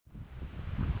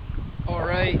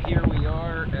Alright, here we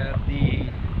are at the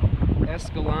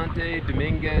Escalante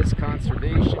Dominguez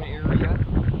Conservation Area,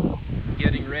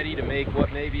 getting ready to make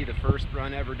what may be the first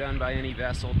run ever done by any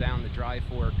vessel down the dry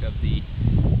fork of the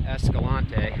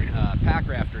Escalante. Pack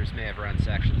rafters may have run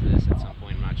sections of this at some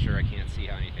point, I'm not sure. I can't see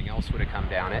how anything else would have come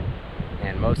down it,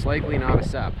 and most likely not a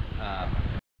sup.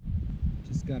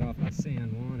 Just got off the San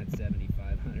Juan at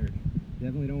 7,500.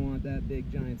 Definitely don't want that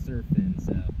big giant surf fin,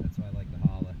 so that's why I like the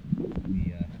Hala.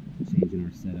 We changing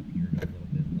our setup here to a little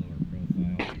bit lower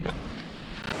profile.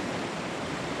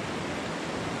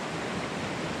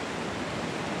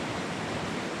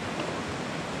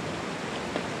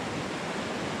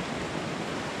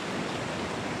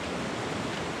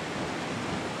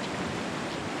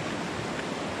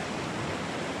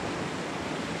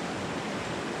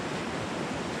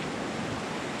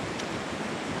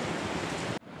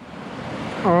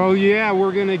 Oh yeah,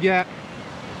 we're gonna get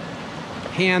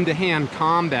hand-to-hand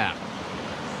combat.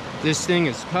 This thing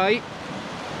is tight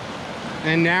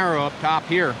and narrow up top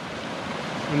here,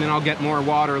 and then I'll get more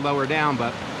water lower down,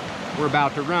 but we're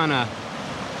about to run a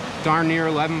darn near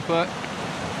 11-foot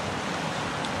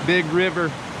big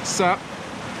river sup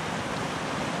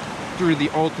through the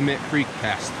ultimate creek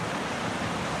test.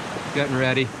 Getting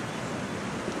ready.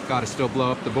 Gotta still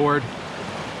blow up the board,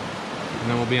 and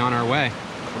then we'll be on our way.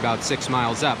 We're about 6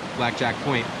 miles up, Blackjack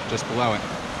Point, just below it.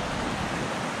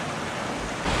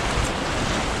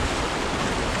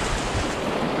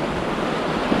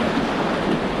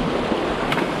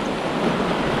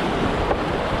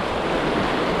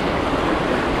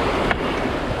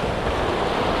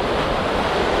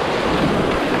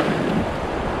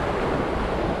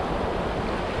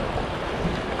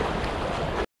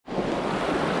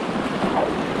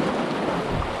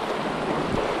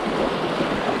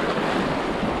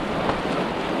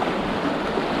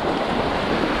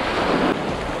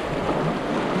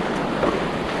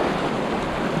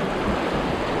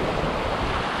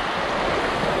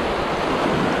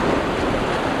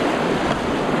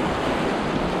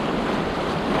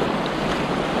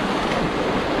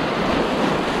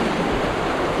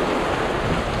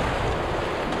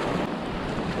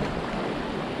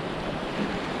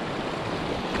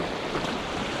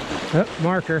 Oh,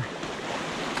 marker.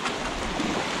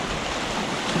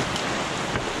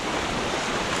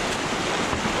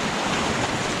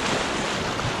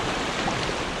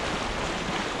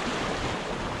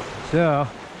 So,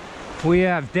 we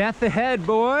have death ahead,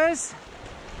 boys.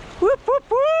 Whoop, whoop,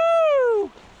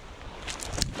 woo!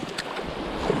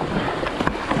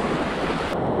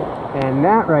 And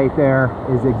that right there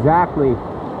is exactly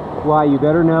why you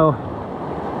better know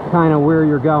kind of where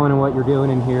you're going and what you're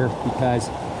doing in here, because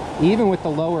even with the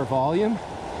lower volume,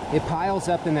 it piles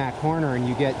up in that corner and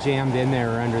you get jammed in there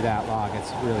or under that log.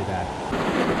 It's really bad.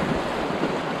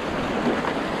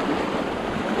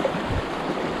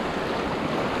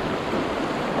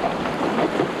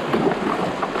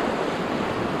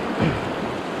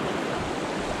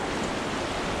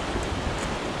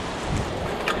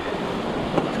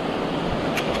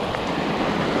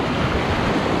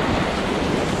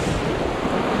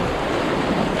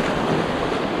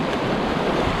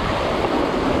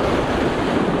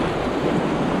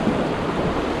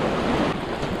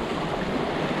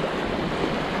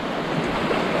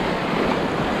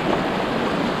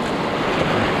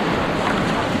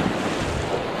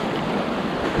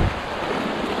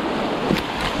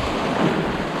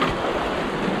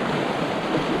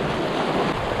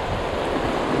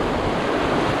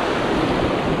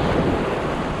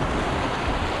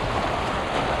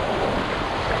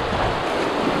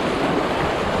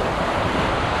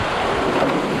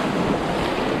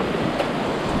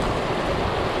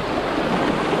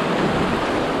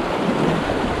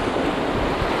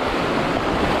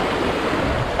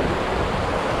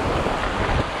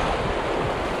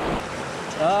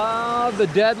 The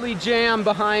deadly jam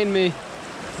behind me.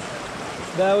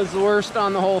 That was the worst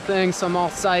on the whole thing, so I'm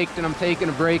all psyched and I'm taking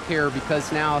a break here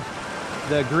because now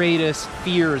the greatest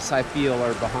fears I feel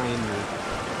are behind me.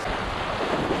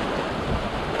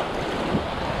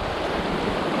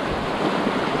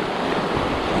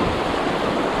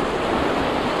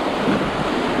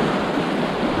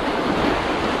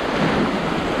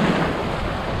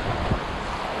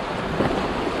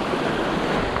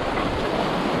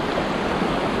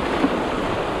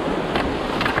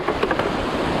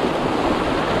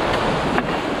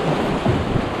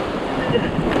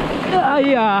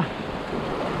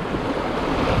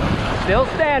 Still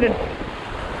standing.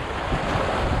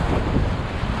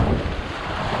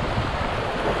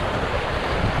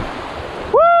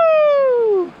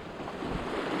 Woo!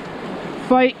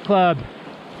 Fight Club.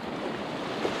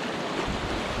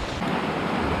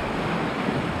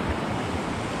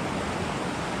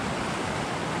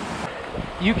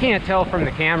 you can't tell from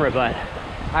the camera, but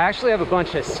I actually have a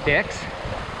bunch of sticks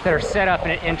that are set up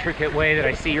in an intricate way that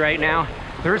I see right now.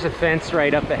 There's a fence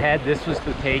right up ahead. This was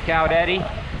the takeout eddy.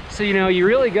 So, you know, you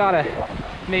really gotta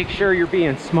make sure you're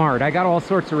being smart. I got all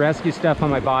sorts of rescue stuff on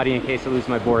my body in case I lose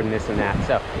my board and this and that.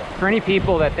 So for any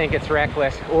people that think it's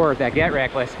reckless or that get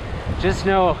reckless, just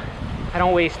know I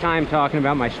don't waste time talking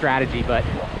about my strategy, but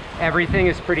everything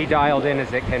is pretty dialed in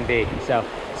as it can be. So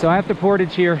I have the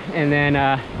portage here, and then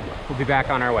we'll be back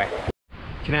on our way.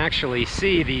 You can actually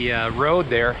see the road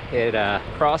there. It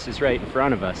crosses right in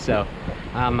front of us. So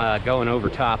I'm going over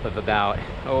top of about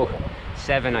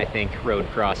 7, I think, road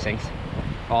crossings,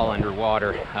 all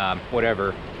underwater.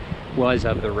 Whatever was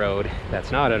of the road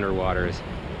that's not underwater is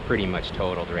pretty much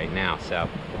totaled right now. So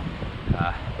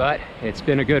but it's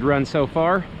been a good run so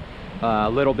far. A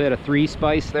little bit of 3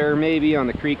 spice there maybe on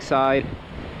the creek side,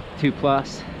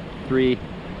 2+, 3,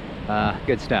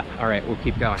 good stuff. All right, we'll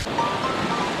keep going.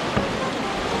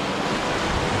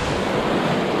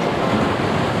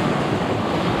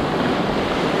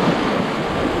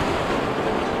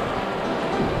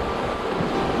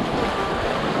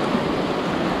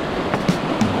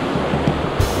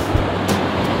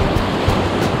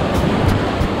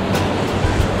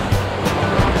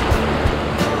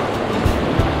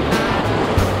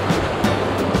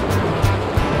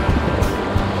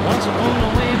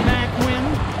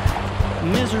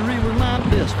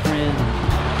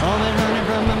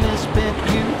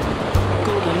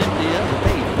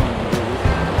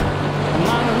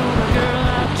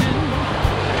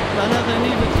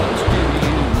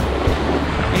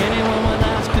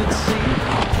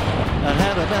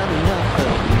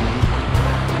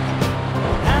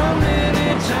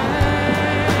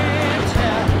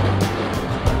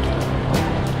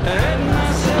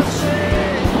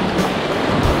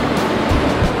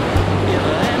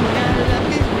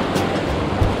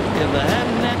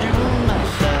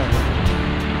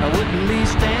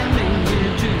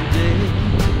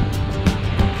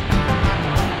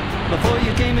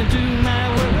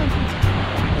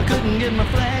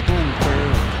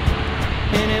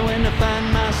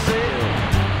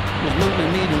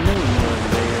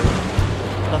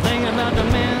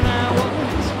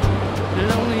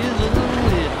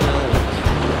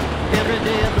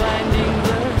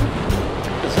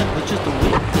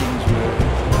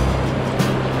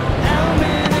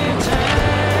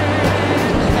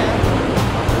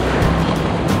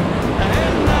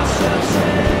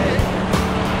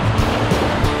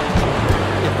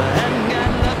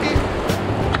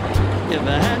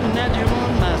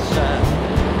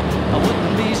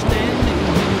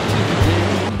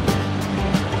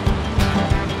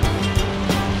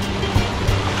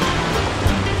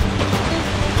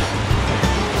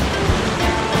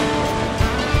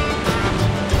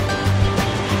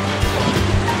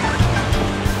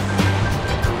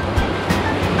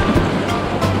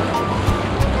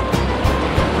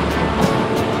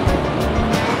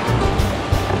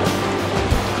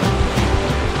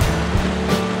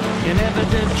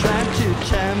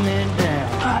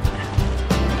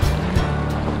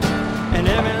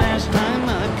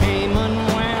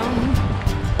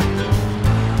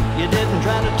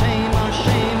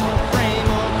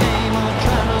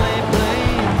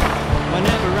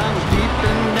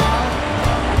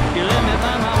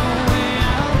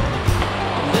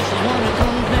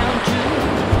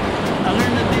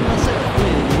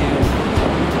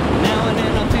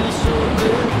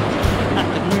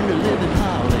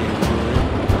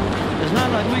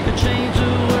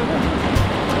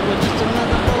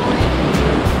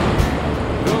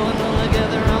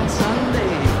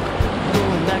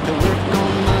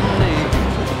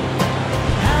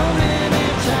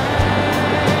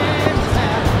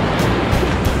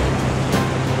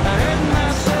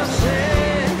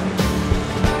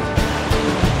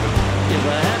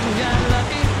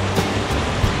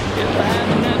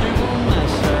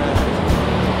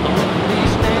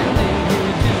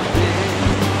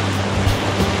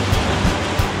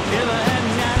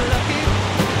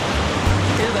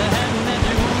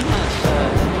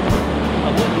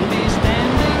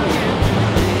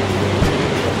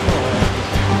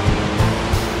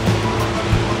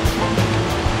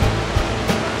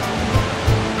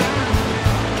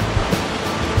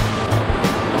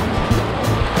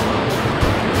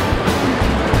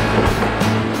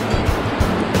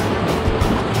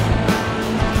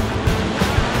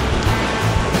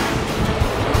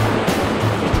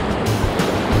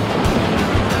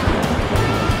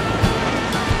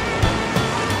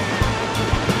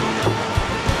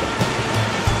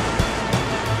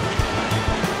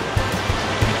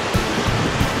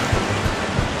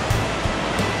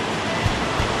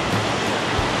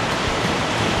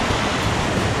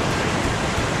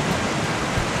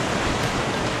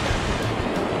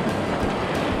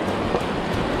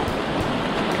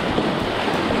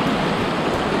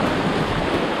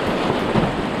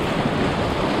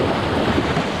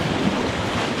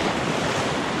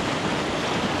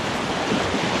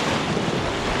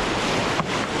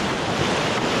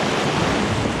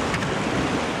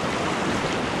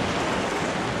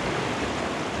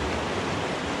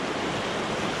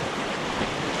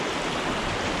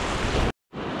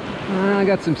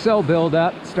 got some cell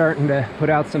buildup, starting to put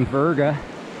out some virga.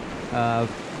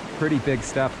 Pretty big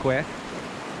stuff quick.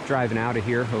 Driving out of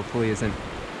here hopefully isn't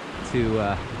too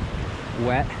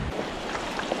wet.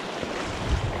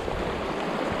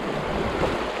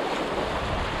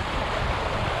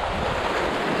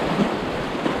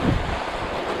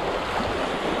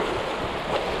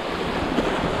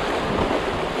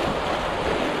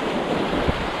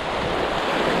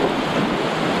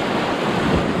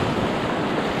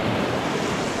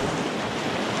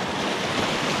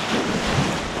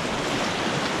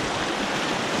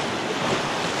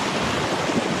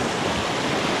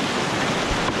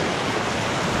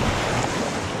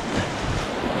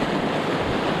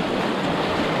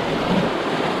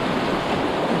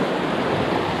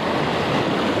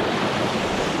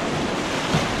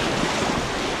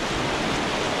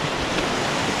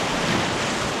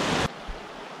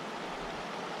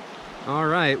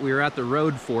 Alright, we were at the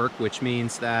road fork, which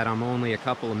means that I'm only a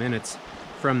couple of minutes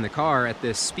from the car at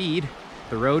this speed.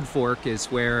 The road fork is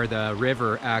where the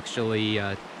river actually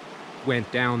went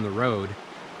down the road,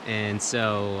 and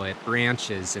so it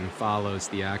branches and follows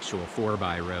the actual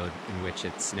 4x road, in which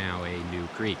it's now a new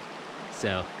creek.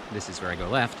 So this is where I go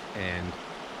left, and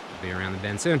I'll be around the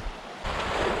bend soon.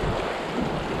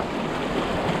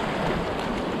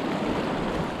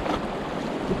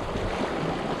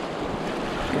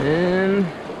 And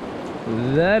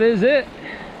that is it.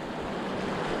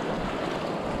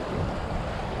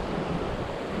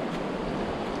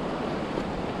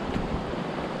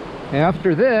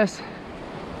 After this,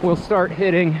 we'll start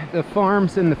hitting the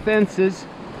farms and the fences,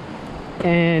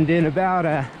 and in about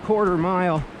a quarter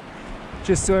mile,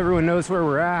 just so everyone knows where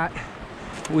we're at,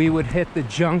 we would hit the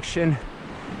junction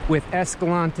with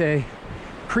Escalante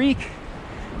Creek,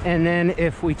 and then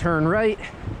if we turn right,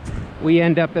 we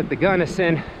end up at the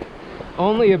Gunnison,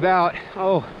 only about,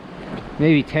 oh,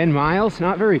 maybe 10 miles,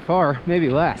 not very far, maybe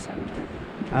less.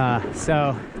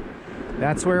 So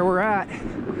that's where we're at.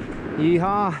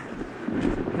 Yeehaw.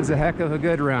 It was a heck of a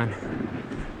good run.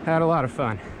 Had a lot of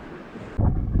fun.